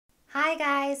Hi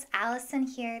guys, Allison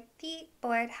here, the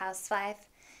Bored Housewife.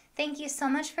 Thank you so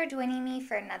much for joining me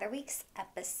for another week's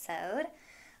episode.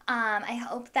 I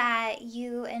hope that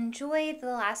you enjoyed the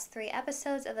last 3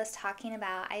 episodes of us talking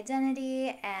about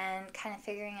identity and kind of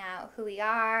figuring out who we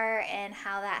are and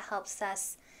how that helps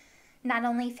us not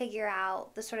only figure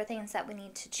out the sort of things that we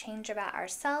need to change about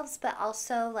ourselves, but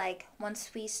also like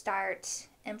once we start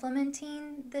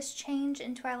implementing this change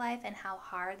into our life and how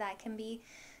hard that can be.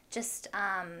 Just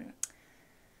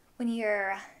when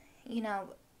you're, you know,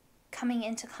 coming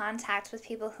into contact with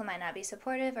people who might not be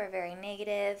supportive or very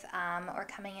negative, or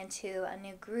coming into a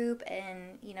new group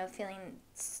and, feeling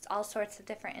all sorts of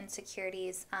different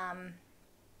insecurities,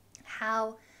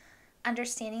 how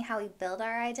understanding how we build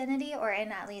our identity, or in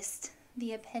at least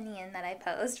the opinion that I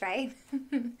posed, right?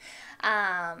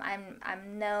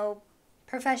 I'm no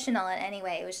professional in any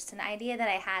way. It was just an idea that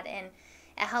I had, and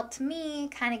it helped me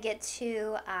kind of get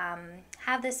to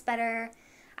have this better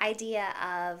idea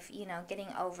of, getting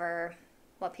over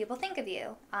what people think of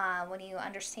you. When you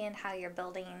understand how you're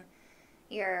building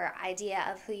your idea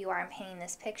of who you are and painting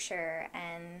this picture,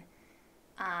 and,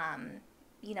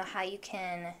 how you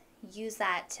can use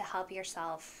that to help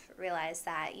yourself realize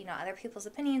that, other people's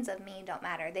opinions of me don't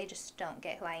matter. They just don't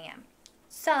get who I am.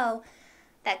 So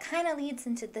that kind of leads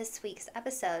into this week's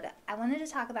episode. I wanted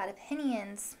to talk about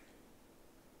opinions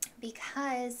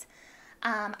because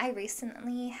I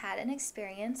recently had an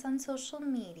experience on social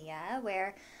media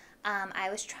where I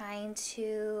was trying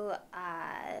to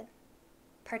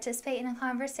participate in a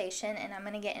conversation, and I'm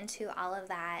going to get into all of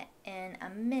that in a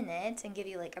minute and give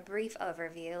you like a brief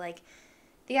overview. Like,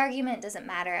 the argument doesn't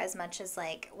matter as much as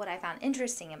like what I found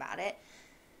interesting about it.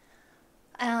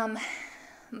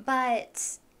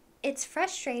 But it's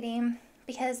frustrating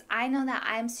because I know that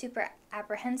I'm super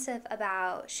apprehensive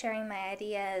about sharing my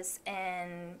ideas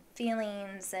and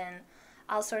feelings and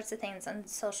all sorts of things on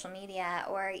social media,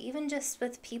 or even just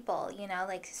with people,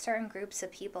 like certain groups of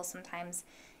people. Sometimes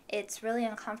it's really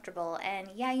uncomfortable, and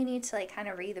yeah, you need to like kind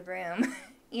of read the room,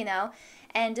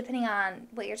 and depending on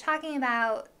what you're talking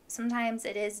about, sometimes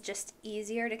it is just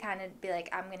easier to kind of be like,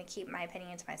 I'm going to keep my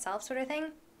opinion to myself, sort of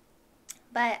thing.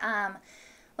 But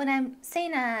when I'm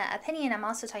saying an opinion, I'm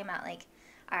also talking about like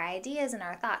our ideas and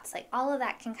our thoughts. Like, all of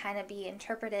that can kind of be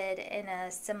interpreted in a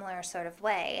similar sort of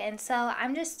way. And so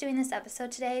I'm just doing this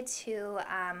episode today to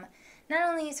not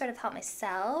only sort of help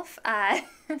myself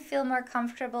feel more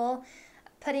comfortable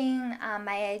putting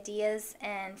my ideas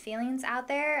and feelings out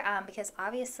there, because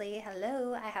obviously,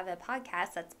 hello, I have a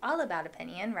podcast that's all about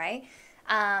opinion, right?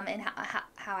 And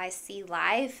how I see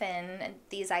life and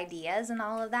these ideas and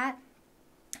all of that.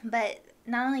 But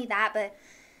not only that, but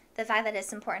the fact that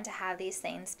it's important to have these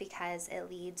things because it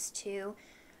leads to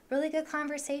really good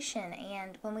conversation.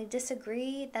 And when we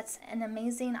disagree, that's an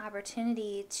amazing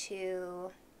opportunity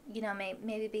to,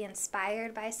 maybe be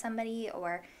inspired by somebody,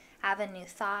 or have a new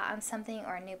thought on something,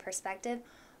 or a new perspective,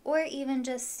 or even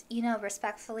just,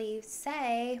 respectfully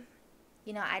say,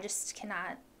 I just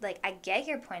cannot, like, I get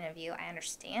your point of view, I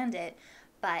understand it,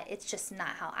 but it's just not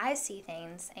how I see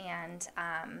things. And,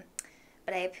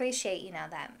 but I appreciate,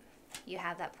 that you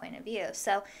have that point of view.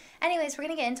 So anyways, we're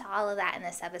going to get into all of that in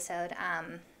this episode.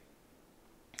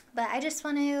 But I just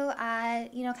want to,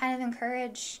 kind of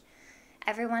encourage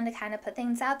everyone to kind of put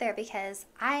things out there, because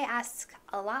I ask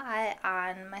a lot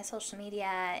on my social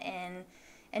media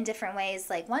in different ways,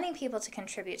 like wanting people to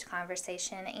contribute to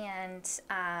conversation. And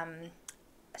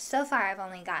so far I've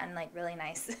only gotten like really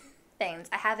nice things.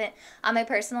 I haven't, on my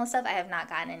personal stuff, I have not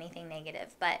gotten anything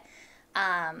negative, but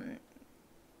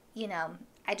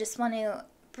I just want to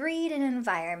breed an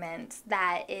environment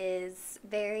that is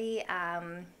very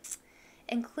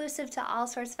inclusive to all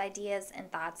sorts of ideas and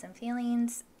thoughts and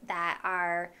feelings that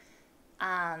are,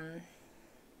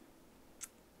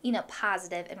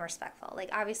 positive and respectful. Like,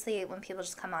 obviously, when people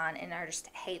just come on and are just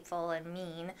hateful and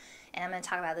mean, and I'm going to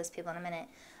talk about those people in a minute,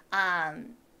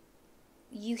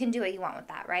 you can do what you want with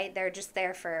that, right? They're just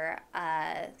there for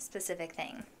a specific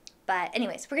thing. But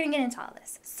anyways, we're going to get into all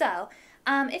this. So,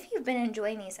 if you've been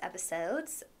enjoying these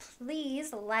episodes,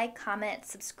 please like, comment,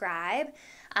 subscribe,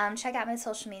 check out my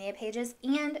social media pages,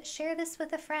 and share this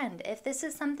with a friend. If this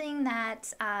is something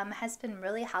that has been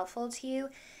really helpful to you,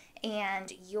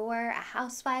 and you're a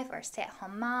housewife or a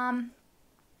stay-at-home mom,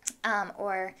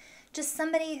 or just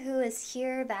somebody who is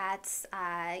here that's,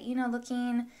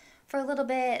 looking for a little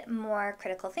bit more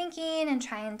critical thinking and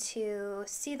trying to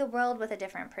see the world with a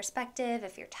different perspective,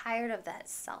 if you're tired of that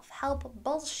self-help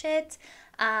bullshit,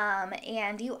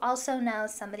 and you also know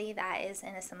somebody that is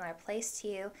in a similar place to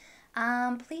you,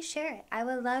 please share it. I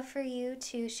would love for you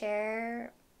to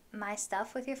share my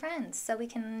stuff with your friends so we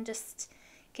can just,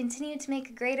 continue to make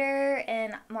a greater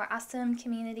and more awesome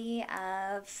community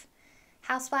of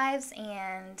housewives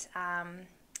and,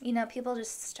 people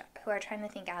just who are trying to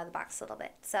think out of the box a little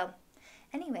bit. So,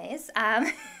 anyways,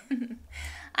 I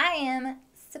am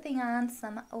sipping on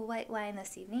some white wine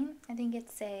this evening. I think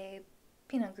it's a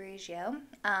Pinot Grigio.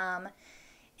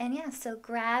 And yeah, so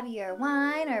grab your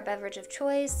wine or beverage of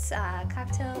choice,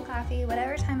 cocktail, coffee,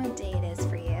 whatever time of day it is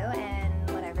for you, and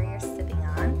whatever you're sipping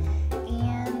on.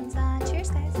 And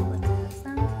cheers, guys. Let's have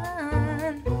some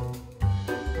fun.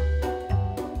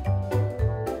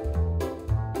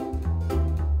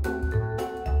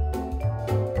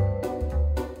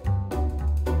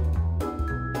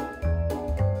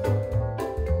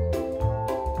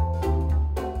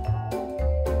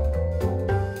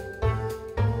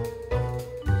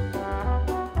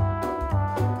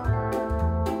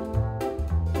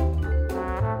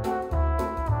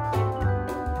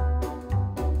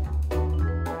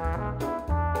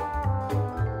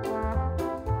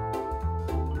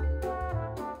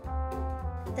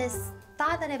 This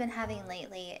thought that I've been having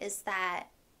lately is that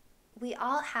we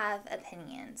all have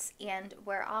opinions and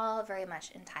we're all very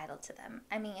much entitled to them.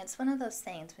 I mean, it's one of those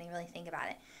things when you really think about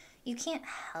it. You can't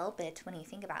help it when you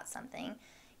think about something.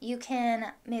 You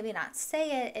can maybe not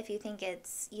say it if you think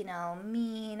it's,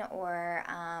 mean or,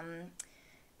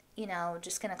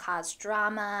 just going to cause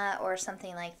drama or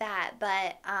something like that.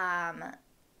 But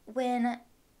when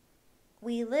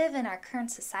we live in our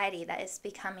current society that is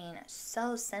becoming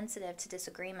so sensitive to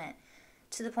disagreement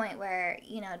to the point where,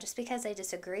 just because I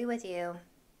disagree with you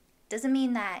doesn't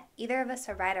mean that either of us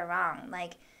are right or wrong.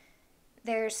 Like,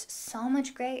 there's so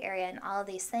much gray area in all of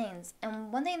these things.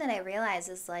 And one thing that I realize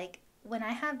is, like, when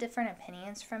I have different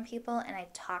opinions from people and I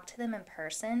talk to them in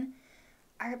person,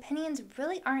 our opinions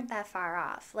really aren't that far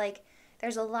off. Like,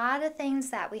 there's a lot of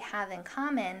things that we have in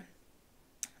common.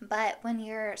 But when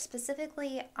you're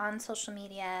specifically on social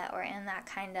media or in that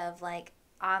kind of like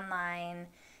online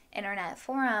internet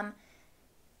forum,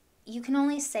 you can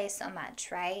only say so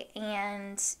much, right?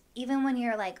 And even when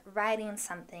you're like writing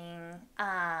something,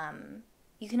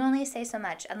 you can only say so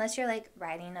much unless you're like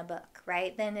writing a book,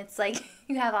 right? Then it's like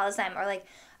you have all the time, or like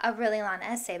a really long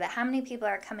essay. But how many people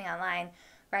are coming online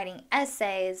writing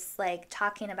essays, like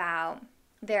talking about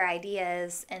their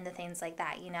ideas and the things like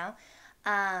that,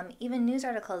 even news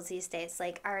articles these days,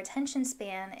 like our attention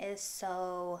span is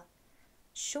so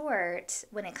short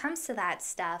when it comes to that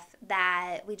stuff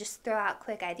that we just throw out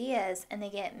quick ideas and they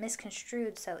get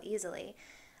misconstrued so easily.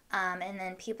 And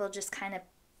then people just kind of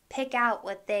pick out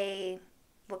what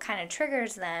kind of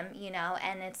triggers them,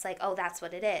 and it's like, oh, that's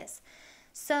what it is.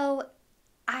 So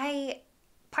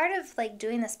part of like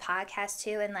doing this podcast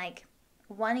too and like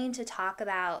wanting to talk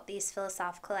about these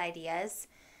philosophical ideas,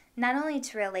 not only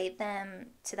to relate them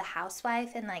to the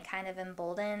housewife and like kind of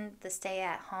embolden the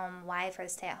stay-at-home wife or the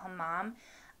stay-at-home mom,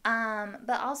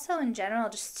 but also in general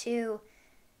just to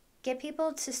get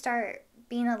people to start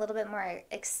being a little bit more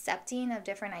accepting of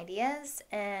different ideas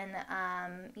and,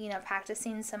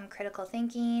 practicing some critical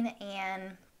thinking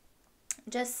and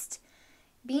just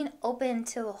being open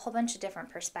to a whole bunch of different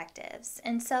perspectives.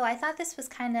 And so I thought this was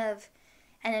kind of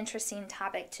an interesting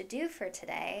topic to do for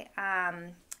today.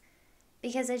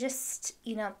 Because I just,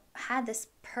 had this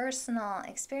personal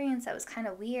experience that was kind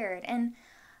of weird. And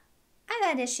I've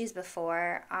had issues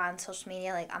before on social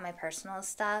media, like on my personal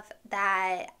stuff,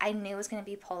 that I knew was going to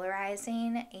be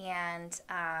polarizing. And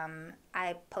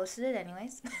I posted it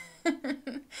anyways.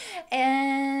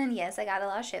 And yes, I got a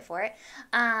lot of shit for it.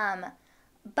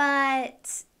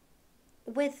 But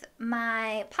with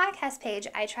my podcast page,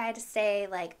 I try to stay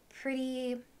like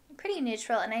pretty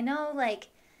neutral. And I know like,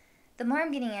 the more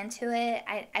I'm getting into it,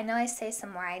 I know I say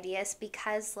some more ideas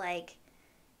because, like,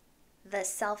 the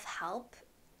self-help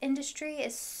industry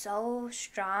is so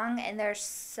strong and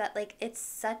it's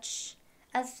such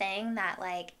a thing that,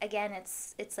 like, again,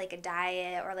 it's like a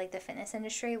diet or, like, the fitness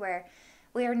industry where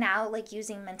we are now, like,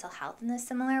 using mental health in a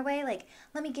similar way. Like,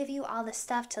 let me give you all this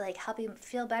stuff to, like, help you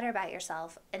feel better about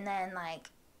yourself. And then, like,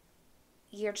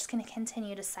 you're just going to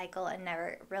continue to cycle and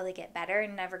never really get better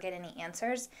and never get any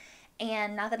answers.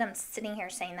 And not that I'm sitting here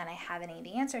saying that I have any of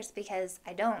the answers, because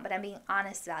I don't, but I'm being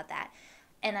honest about that.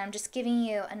 And I'm just giving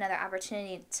you another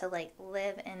opportunity to like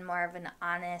live in more of an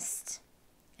honest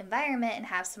environment and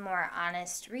have some more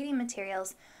honest reading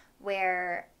materials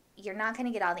where you're not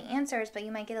going to get all the answers, but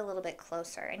you might get a little bit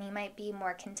closer and you might be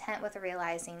more content with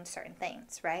realizing certain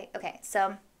things, right? Okay,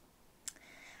 so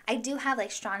I do have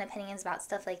like strong opinions about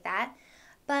stuff like that,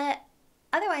 but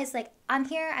otherwise, like on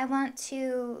here, I want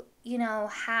to,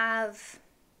 have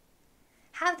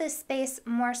have this space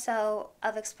more so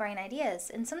of exploring ideas.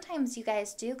 And sometimes you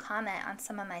guys do comment on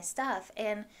some of my stuff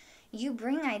and you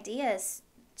bring ideas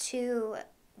to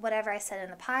whatever I said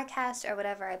in the podcast or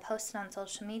whatever I posted on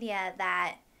social media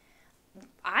that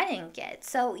I didn't get.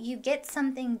 So you get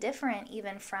something different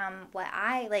even from what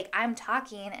I'm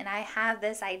talking and I have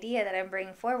this idea that I'm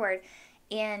bringing forward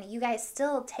and you guys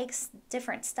still take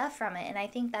different stuff from it. And I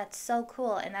think that's so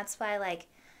cool. And that's why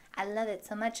I love it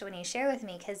so much when you share with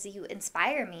me because you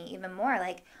inspire me even more.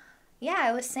 Yeah,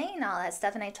 I was saying all that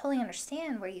stuff and I totally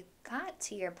understand where you got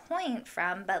to your point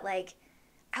from, but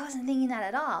I wasn't thinking that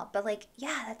at all. But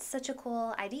yeah, that's such a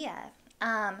cool idea.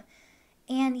 And,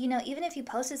 even if you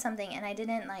posted something and I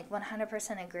didn't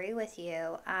 100% agree with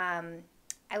you,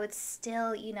 I would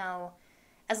still,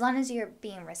 as long as you're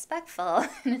being respectful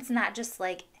and it's not just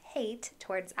hate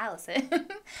towards Allison,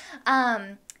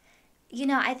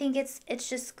 I think it's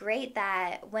just great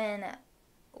that when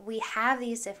we have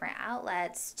these different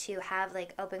outlets to have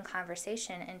open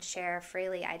conversation and share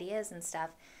freely ideas and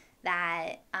stuff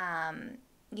that,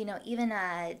 even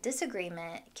a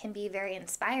disagreement can be very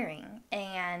inspiring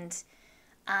and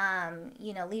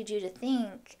lead you to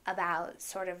think about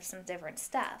sort of some different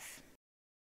stuff.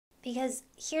 Because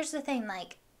here's the thing,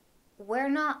 we're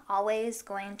not always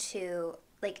going to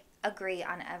agree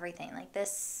on everything.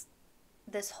 This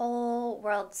whole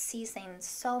world sees things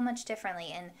so much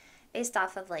differently and based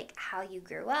off of how you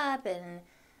grew up and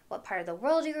what part of the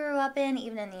world you grew up in,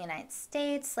 even in the United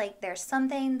States. There's some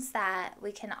things that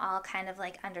we can all kind of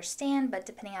understand, but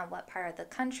depending on what part of the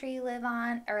country you live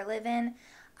in,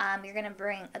 you're going to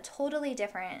bring a totally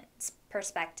different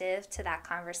perspective to that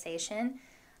conversation.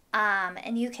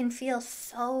 And you can feel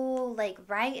so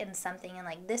right in something and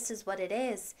this is what it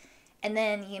is. And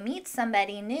then you meet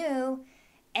somebody new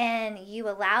and you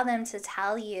allow them to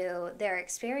tell you their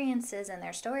experiences and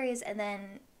their stories. And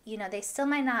then, they still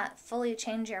might not fully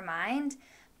change your mind,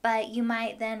 but you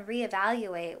might then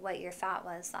reevaluate what your thought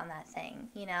was on that thing,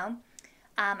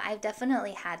 I've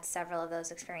definitely had several of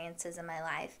those experiences in my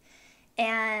life.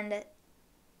 And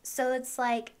so it's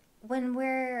when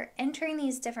we're entering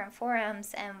these different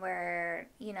forums and we're,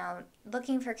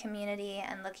 looking for community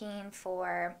and looking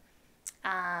for,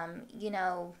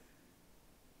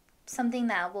 something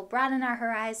that will broaden our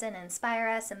horizon, inspire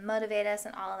us and motivate us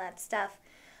and all of that stuff,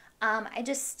 I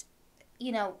just,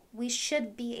 we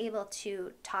should be able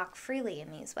to talk freely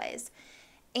in these ways.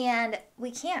 And we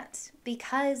can't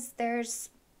because there's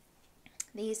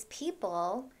these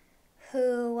people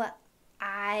who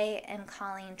I am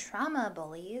calling trauma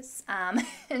bullies.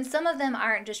 And some of them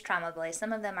aren't just trauma bullies.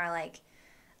 Some of them are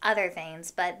other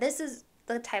things. But this is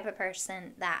the type of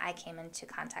person that I came into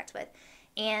contact with.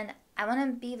 And I want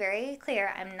to be very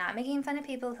clear. I'm not making fun of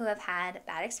people who have had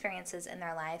bad experiences in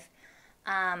their life.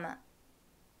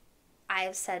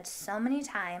 I've said so many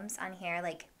times on here,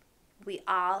 we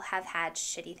all have had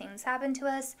shitty things happen to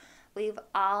us. We've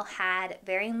all had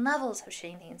varying levels of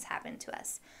shitty things happen to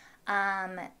us.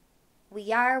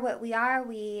 We are what we are.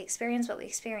 We experience what we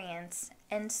experience.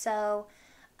 And so,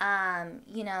 that's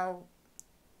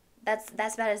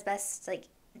about as best,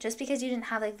 just because you didn't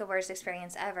have, the worst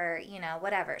experience ever,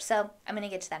 whatever. So, I'm going to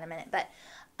get to that in a minute. But,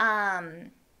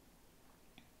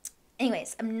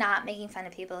 anyways, I'm not making fun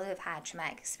of people who have had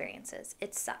traumatic experiences.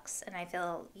 It sucks. And I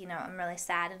feel, I'm really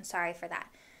sad and sorry for that.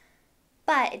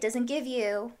 But it doesn't give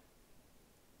you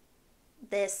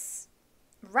this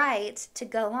right to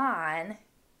go on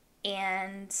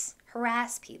and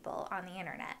harass people on the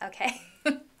internet, okay?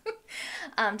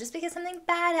 Just because something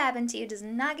bad happened to you does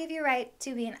not give you a right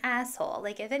to be an asshole.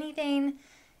 If anything,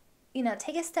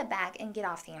 take a step back and get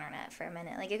off the internet for a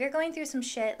minute. If you're going through some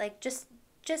shit, just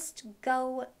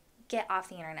go get off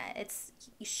the internet.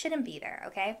 You shouldn't be there,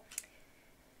 okay?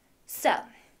 So,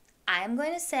 I'm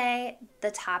going to say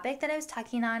the topic that I was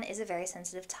talking on is a very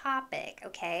sensitive topic,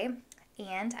 okay?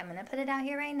 And I'm going to put it out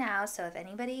here right now, so if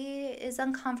anybody is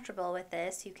uncomfortable with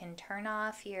this, you can turn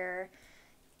off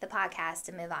the podcast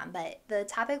and move on. But the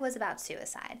topic was about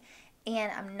suicide.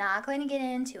 And I'm not going to get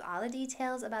into all the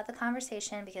details about the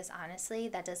conversation because honestly,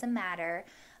 that doesn't matter.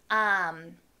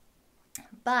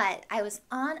 But I was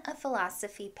on a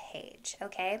philosophy page,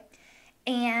 okay?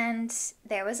 And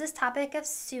there was this topic of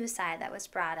suicide that was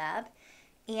brought up.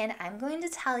 And I'm going to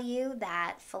tell you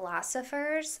that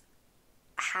philosophers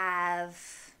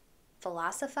have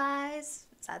philosophized.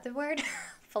 Is that the word?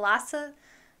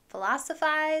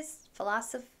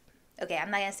 Okay,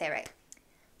 I'm not going to say it right.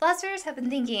 Philosophers have been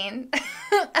thinking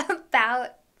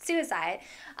about suicide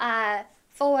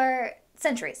for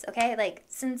centuries, okay?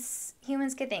 Since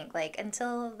humans could think,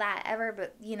 until that ever,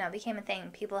 became a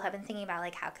thing, people have been thinking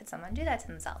about, how could someone do that to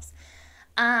themselves?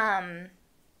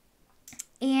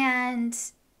 And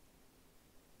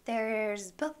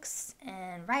there's books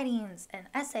and writings and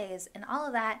essays and all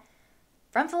of that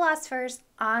from philosophers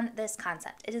on this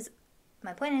concept.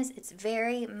 My point is, it's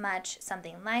very much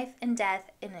something, life and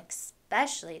death, and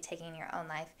especially taking your own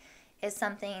life, is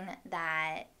something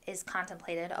that is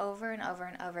contemplated over and over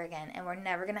and over again, and we're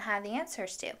never going to have the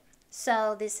answers to.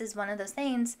 So this is one of those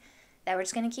things that we're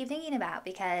just going to keep thinking about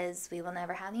because we will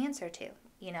never have the answer to.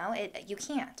 You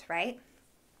can't, right?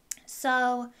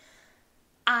 So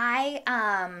I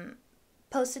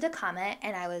posted a comment,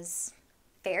 and I was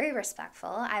very respectful.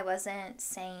 I wasn't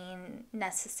saying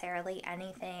necessarily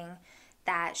anything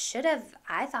that should have,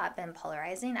 I thought, been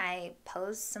polarizing. I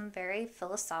posed some very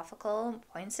philosophical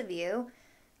points of view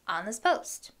on this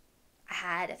post. I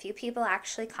had a few people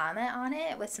actually comment on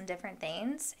it with some different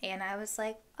things, and I was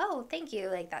like, oh, thank you.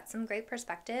 Like, that's some great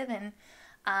perspective, and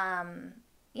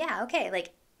yeah, okay,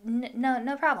 like,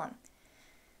 no problem.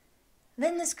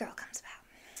 Then this girl comes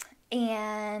about,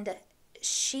 and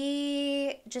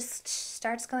she just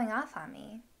starts going off on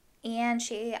me. And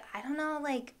I don't know,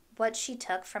 like, what she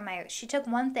took she took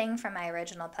one thing from my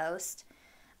original post,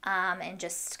 and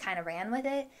just kind of ran with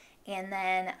it. And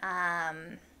then,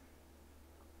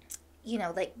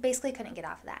 like, basically couldn't get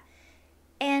off of that.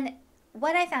 And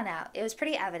what I found out, it was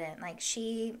pretty evident, like,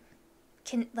 she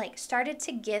started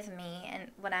to give me,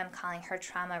 and what I'm calling her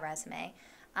trauma resume.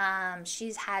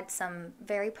 She's had some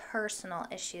very personal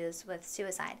issues with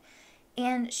suicide.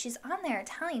 And she's on there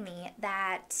telling me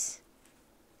that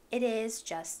it is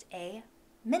just a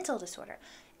mental disorder.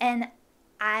 And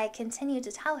I continue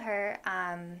to tell her,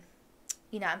 I'm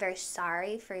very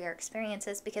sorry for your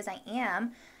experiences, because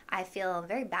I feel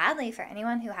very badly for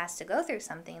anyone who has to go through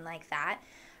something like that.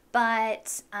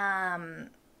 But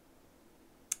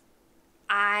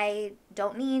I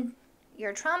don't need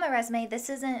your trauma resume. This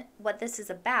isn't what this is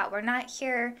about. We're not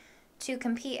here to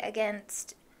compete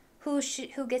against who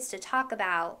gets to talk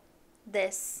about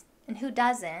this and who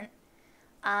doesn't.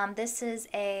 This is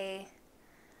a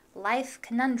life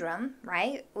conundrum,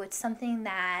 right? It's something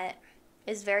that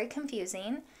is very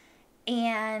confusing.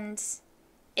 And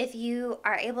if you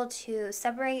are able to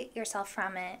separate yourself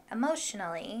from it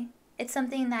emotionally, it's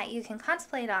something that you can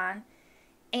contemplate on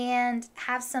and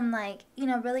have some,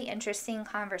 really interesting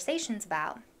conversations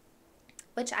about,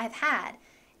 which I've had.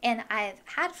 And I've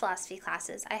had philosophy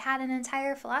classes. I had an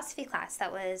entire philosophy class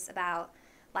that was about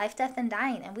life, death, and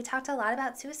dying, and we talked a lot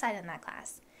about suicide in that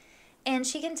class. And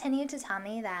she continued to tell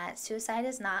me that suicide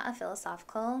is not a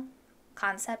philosophical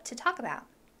concept to talk about.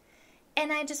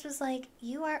 And I just was like,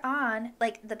 you are on,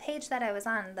 the page that I was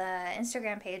on, the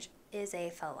Instagram page, is a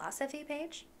philosophy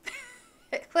page.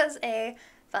 It was a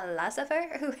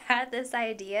philosopher who had this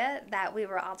idea that we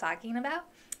were all talking about.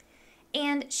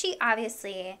 And she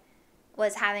obviously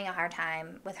was having a hard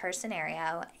time with her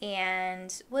scenario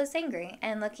and was angry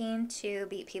and looking to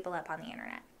beat people up on the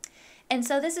internet. And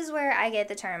so this is where I get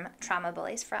the term trauma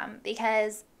bullies from,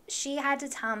 because she had to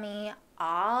tell me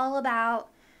all about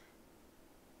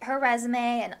her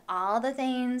resume and all the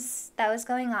things that was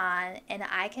going on, and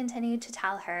I continued to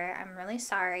tell her, I'm really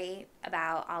sorry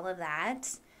about all of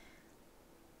that,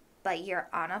 but you're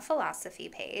on a philosophy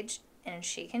page. And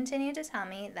she continued to tell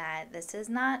me that this is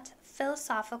not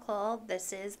philosophical,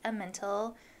 this is a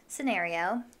mental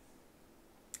scenario.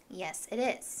 Yes, it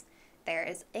is. There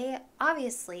is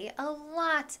obviously a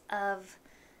lot of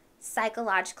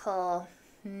psychological,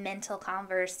 mental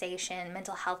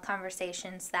health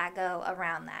conversations that go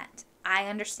around that. I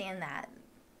understand that.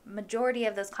 Majority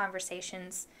of those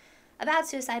conversations about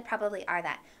suicide probably are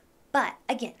that. But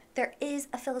again, there is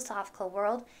a philosophical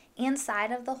world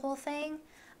inside of the whole thing.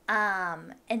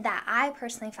 And that I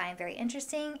personally find very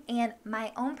interesting, and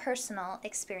my own personal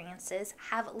experiences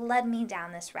have led me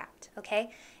down this route,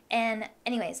 okay? And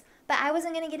anyways, but I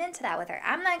wasn't going to get into that with her.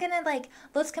 I'm not going to,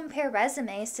 let's compare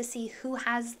resumes to see who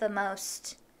has the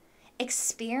most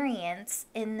experience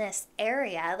in this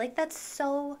area. That's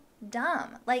so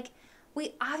dumb.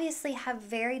 We obviously have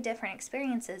very different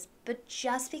experiences, but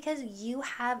just because you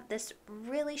have this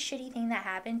really shitty thing that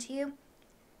happened to you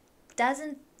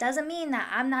doesn't mean that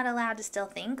I'm not allowed to still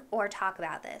think or talk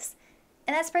about this.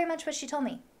 And that's pretty much what she told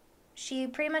me. She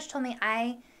pretty much told me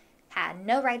I had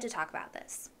no right to talk about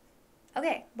this.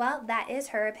 Okay, well, that is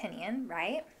her opinion,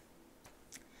 right?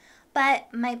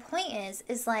 But my point is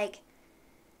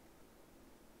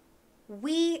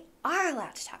we are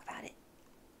allowed to talk about it.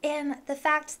 And the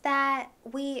fact that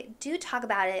we do talk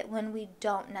about it when we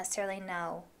don't necessarily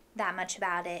know that much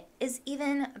about it is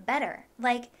even better.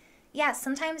 Yeah,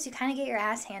 sometimes you kind of get your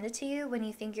ass handed to you when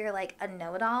you think you're a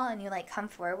know-it-all and you come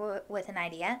forward with an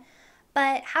idea.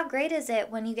 But how great is it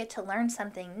when you get to learn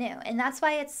something new? And that's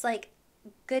why it's like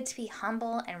good to be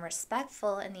humble and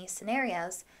respectful in these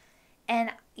scenarios.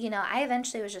 And I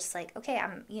eventually was just like, okay,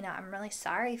 I'm really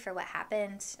sorry for what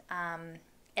happened.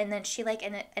 And then she like,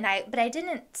 but I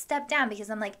didn't step down because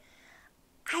I'm like,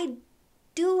 I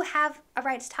do have a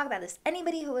right to talk about this.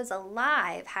 Anybody who is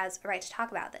alive has a right to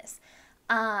talk about this.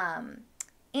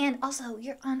 And also,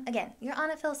 you're on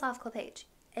a philosophical page.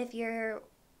 If you're,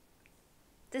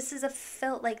 this is a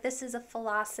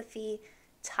philosophy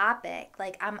topic.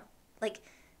 Like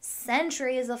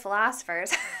centuries of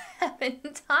philosophers have been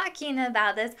talking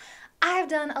about this. I've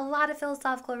done a lot of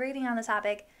philosophical reading on the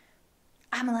topic.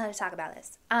 I'm allowed to talk about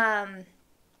this.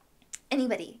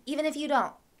 Anybody, even if you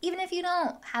don't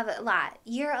have a lot,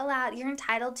 you're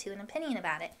entitled to an opinion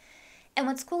about it. And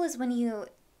what's cool is when you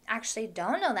actually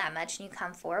don't know that much and you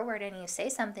come forward and you say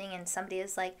something and somebody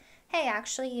is like, hey,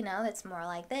 actually, it's more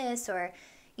like this, or,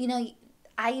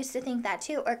 I used to think that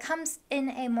too, or comes in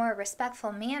a more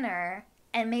respectful manner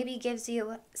and maybe gives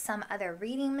you some other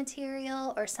reading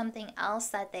material or something else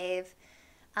that they've,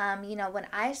 when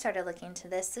I started looking into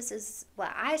this is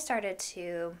what I started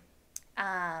to,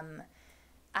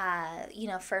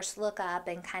 first look up,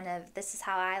 and kind of, this is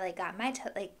how I like got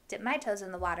dipped my toes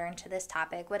in the water into this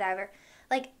topic, whatever.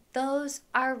 Like, those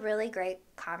are really great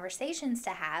conversations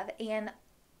to have and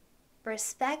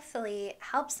respectfully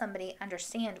help somebody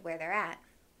understand where they're at.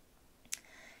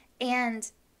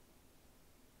 And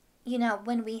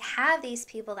when we have these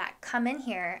people that come in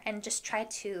here and just try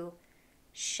to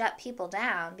shut people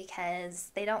down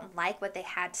because they don't like what they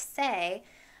had to say,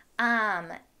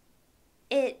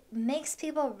 it makes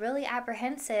people really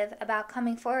apprehensive about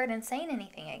coming forward and saying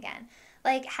anything again.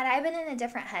 Like, had I been in a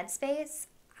different headspace,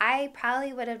 I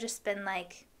probably would have just been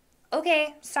like,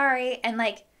 okay, sorry, and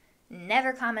like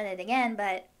never commented again.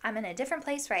 But I'm in a different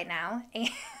place right now, and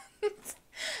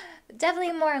definitely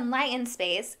a more enlightened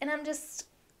space, and I'm just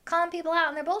calling people out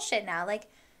on their bullshit now. Like,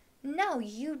 no,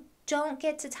 you don't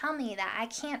get to tell me that I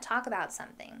can't talk about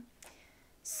something.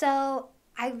 So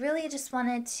I really just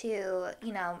wanted to,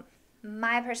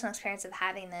 my personal experience of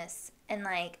having this, and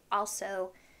like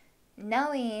also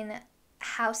knowing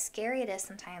how scary it is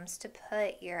sometimes to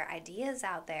put your ideas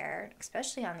out there,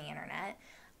 especially on the internet.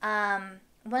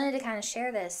 Wanted to kind of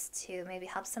share this to maybe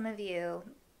help some of you,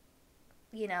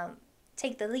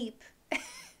 take the leap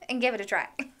and give it a try.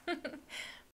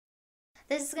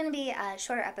 This is going to be a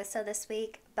shorter episode this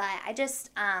week, but I just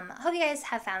hope you guys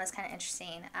have found this kind of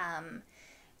interesting.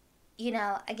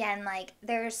 Again, like,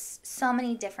 there's so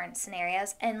many different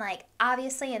scenarios, and like,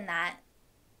 obviously in that,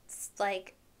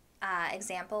 like,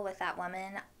 example with that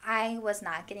woman, I was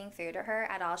not getting through to her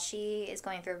at all. She is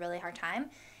going through a really hard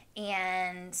time,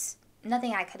 and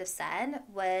nothing I could have said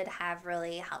would have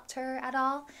really helped her at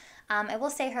all. I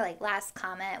will say her like last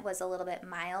comment was a little bit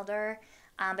milder,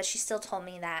 but she still told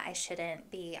me that I shouldn't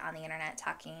be on the internet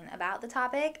talking about the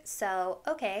topic. So,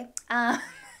 okay.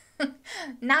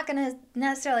 Not gonna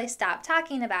necessarily stop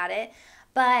talking about it,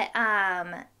 but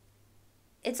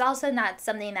it's also not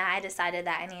something that I decided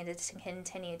that I needed to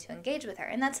continue to engage with her.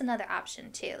 And that's another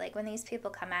option too. Like, when these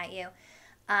people come at you,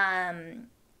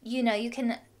 you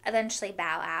can eventually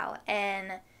bow out.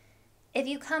 And if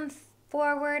you come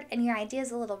forward and your idea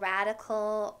is a little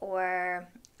radical or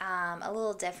a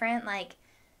little different, like,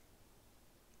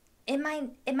 it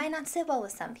might not sit well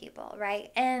with some people,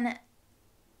 right? And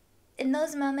in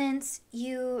those moments,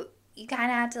 you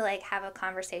kind of have to like have a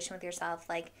conversation with yourself,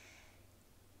 like,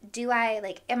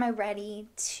 am I ready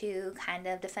to kind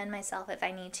of defend myself if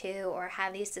I need to, or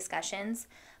have these discussions?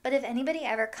 But if anybody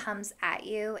ever comes at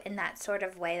you in that sort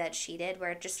of way that she did,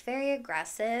 where just very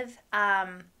aggressive,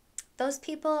 those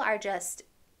people are just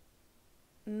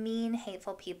mean,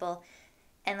 hateful people.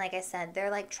 And like I said, they're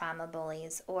like trauma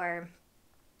bullies, or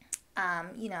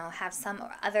have some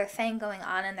other thing going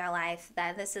on in their life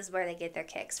that this is where they get their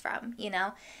kicks from,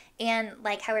 And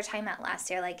like how we were talking about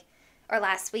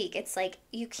last week, it's like,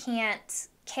 you can't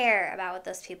care about what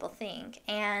those people think.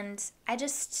 And I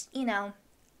just,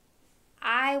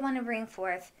 I want to bring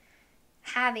forth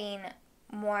having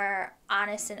more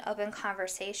honest and open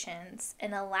conversations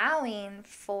and allowing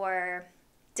for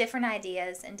different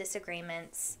ideas and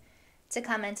disagreements to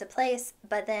come into place,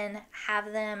 but then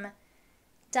have them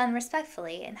done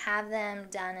respectfully and have them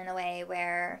done in a way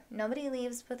where nobody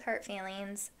leaves with hurt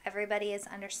feelings. Everybody is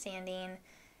understanding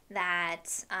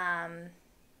that,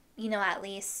 at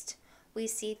least we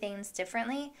see things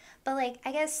differently. But like,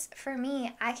 I guess for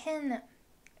me, I can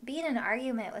be in an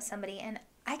argument with somebody and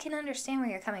I can understand where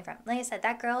you're coming from. Like I said,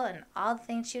 that girl and all the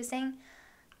things she was saying,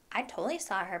 I totally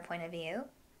saw her point of view.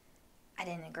 I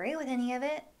didn't agree with any of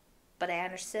it, but I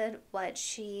understood what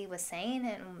she was saying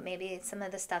and maybe some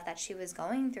of the stuff that she was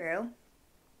going through.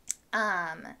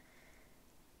 But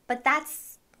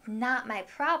that's not my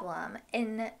problem,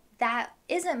 and that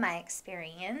isn't my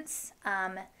experience.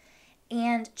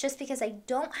 And just because I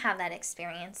don't have that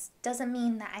experience doesn't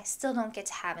mean that I still don't get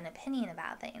to have an opinion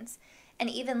about things. And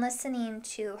even listening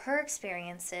to her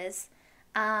experiences,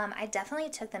 I definitely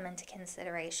took them into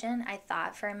consideration. I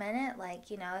thought for a minute,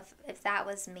 like, if that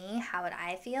was me, how would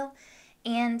I feel?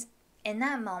 And in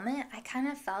that moment, I kind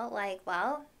of felt like,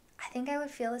 well, I think I would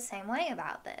feel the same way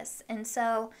about this. And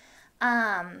so,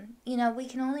 we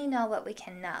can only know what we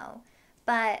can know.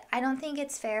 But I don't think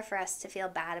it's fair for us to feel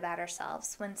bad about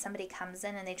ourselves when somebody comes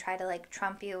in and they try to like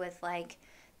trump you with like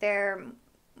their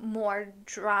more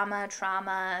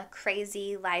trauma,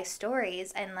 crazy life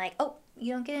stories and like, oh,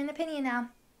 you don't get an opinion now.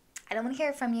 I don't want to hear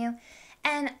it from you.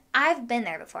 And I've been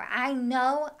there before. I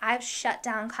know I've shut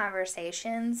down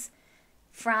conversations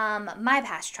from my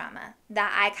past trauma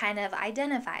that I kind of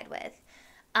identified with.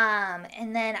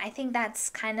 And then I think that's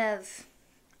kind of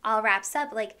all wraps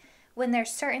up. Like, when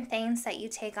there's certain things that you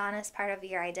take on as part of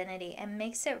your identity, it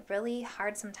makes it really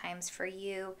hard sometimes for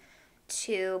you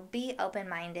to be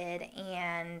open-minded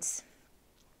and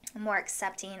more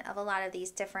accepting of a lot of these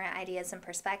different ideas and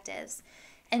perspectives.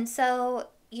 And so,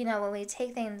 when we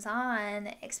take things on,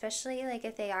 especially like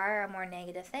if they are a more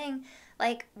negative thing,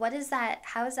 like what is that,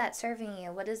 how is that serving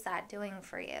you? What is that doing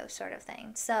for you, sort of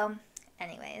thing. So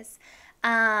anyways,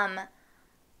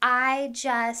 I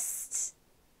just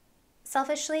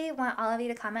selfishly want all of you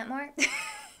to comment more.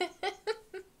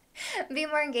 Be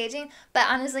more engaging. But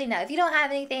honestly, no. If you don't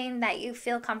have anything that you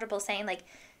feel comfortable saying, like,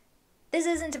 this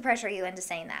isn't to pressure you into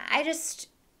saying that. I just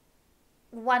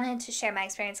wanted to share my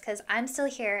experience because I'm still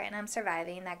here and I'm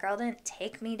surviving. That girl didn't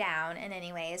take me down in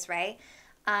any ways, right?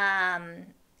 And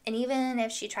even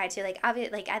if she tried to, like,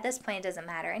 obviously, like, at this point, it doesn't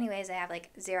matter. Anyways, I have, like,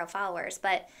 0 followers.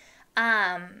 But,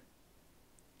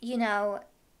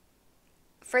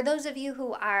 for those of you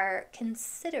who are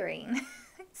considering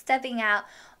stepping out,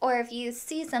 or if you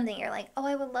see something, you're like, oh,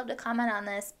 I would love to comment on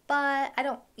this, but I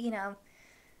don't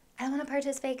want to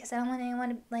participate because I don't want anyone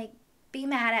to, like, be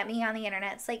mad at me on the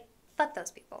internet. It's like, fuck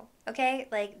those people, okay?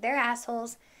 Like, they're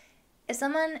assholes. If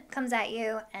someone comes at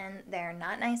you and they're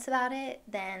not nice about it,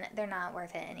 then they're not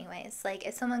worth it anyways. Like,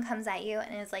 if someone comes at you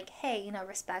and is like, hey,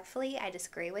 respectfully, I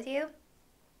disagree with you,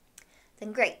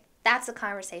 then great. That's a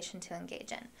conversation to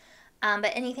engage in.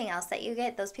 But anything else that you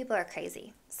get, those people are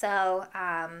crazy. So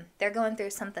they're going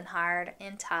through something hard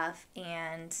and tough,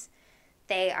 and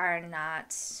they are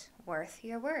not worth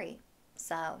your worry.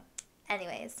 So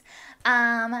anyways,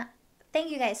 thank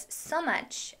you guys so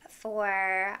much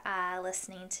for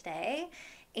listening today.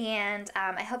 And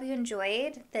I hope you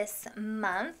enjoyed this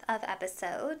month of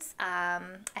episodes.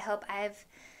 I hope I've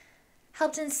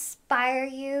helped inspire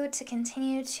you to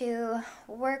continue to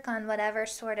work on whatever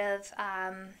sort of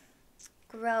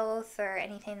growth or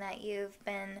anything that you've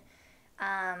been,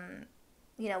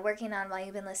 working on while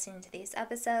you've been listening to these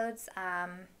episodes.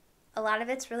 A lot of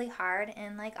it's really hard,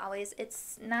 and like always,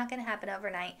 it's not going to happen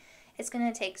overnight. It's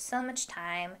going to take so much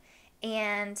time,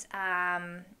 and,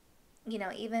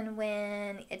 even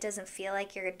when it doesn't feel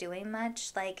like you're doing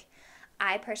much, like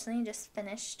I personally just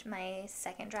finished my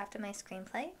second draft of my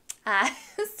screenplay.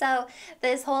 So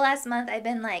this whole last month, I've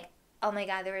been like, oh my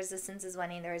God, the resistance is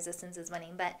winning,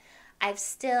 but I've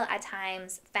still at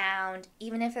times found,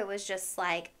 even if it was just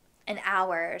like an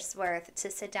hour's worth to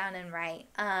sit down and write,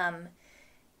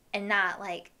 and not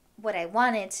like what I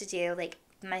wanted to do, like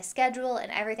my schedule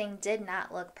and everything did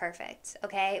not look perfect,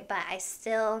 okay? But I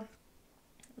still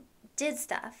did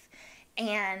stuff.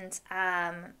 And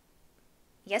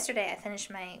yesterday I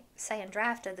finished my second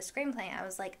draft of the screenplay. I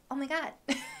was like, oh my God,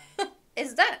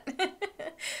 it's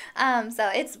done.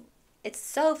 So it's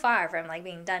so far from like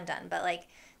being done, but like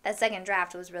that second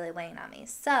draft was really weighing on me.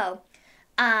 So,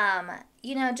 I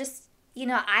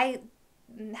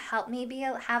helped me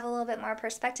have a little bit more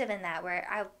perspective in that, where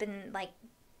I've been like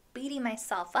beating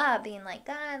myself up, being like,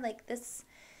 God, like this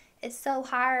is so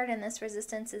hard and this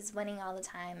resistance is winning all the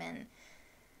time. And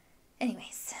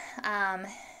anyways,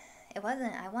 it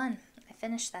wasn't. I won. I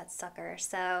finished that sucker.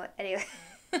 So anyway,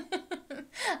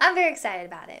 I'm very excited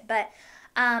about it. But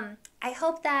I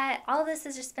hope that all of this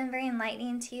has just been very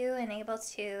enlightening to you and able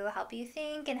to help you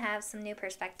think and have some new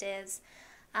perspectives.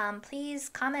 Please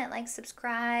comment, like,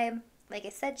 subscribe. Like I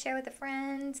said, share with a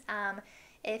friend.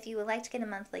 If you would like to get a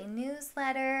monthly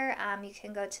newsletter, you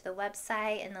can go to the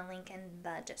website and the link in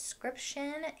the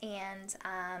description and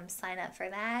sign up for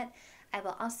that. I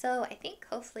will also, I think,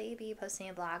 hopefully be posting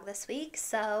a blog this week.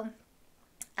 So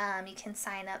you can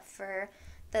sign up for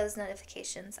those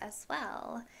notifications as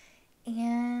well.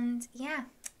 And yeah,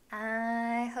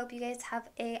 I hope you guys have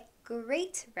a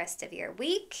great rest of your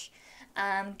week.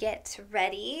 Get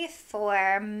ready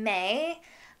for May.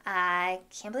 I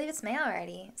can't believe it's May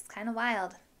already. It's kind of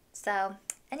wild. So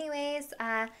anyways,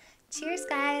 cheers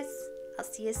guys. I'll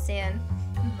see you soon.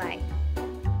 Bye.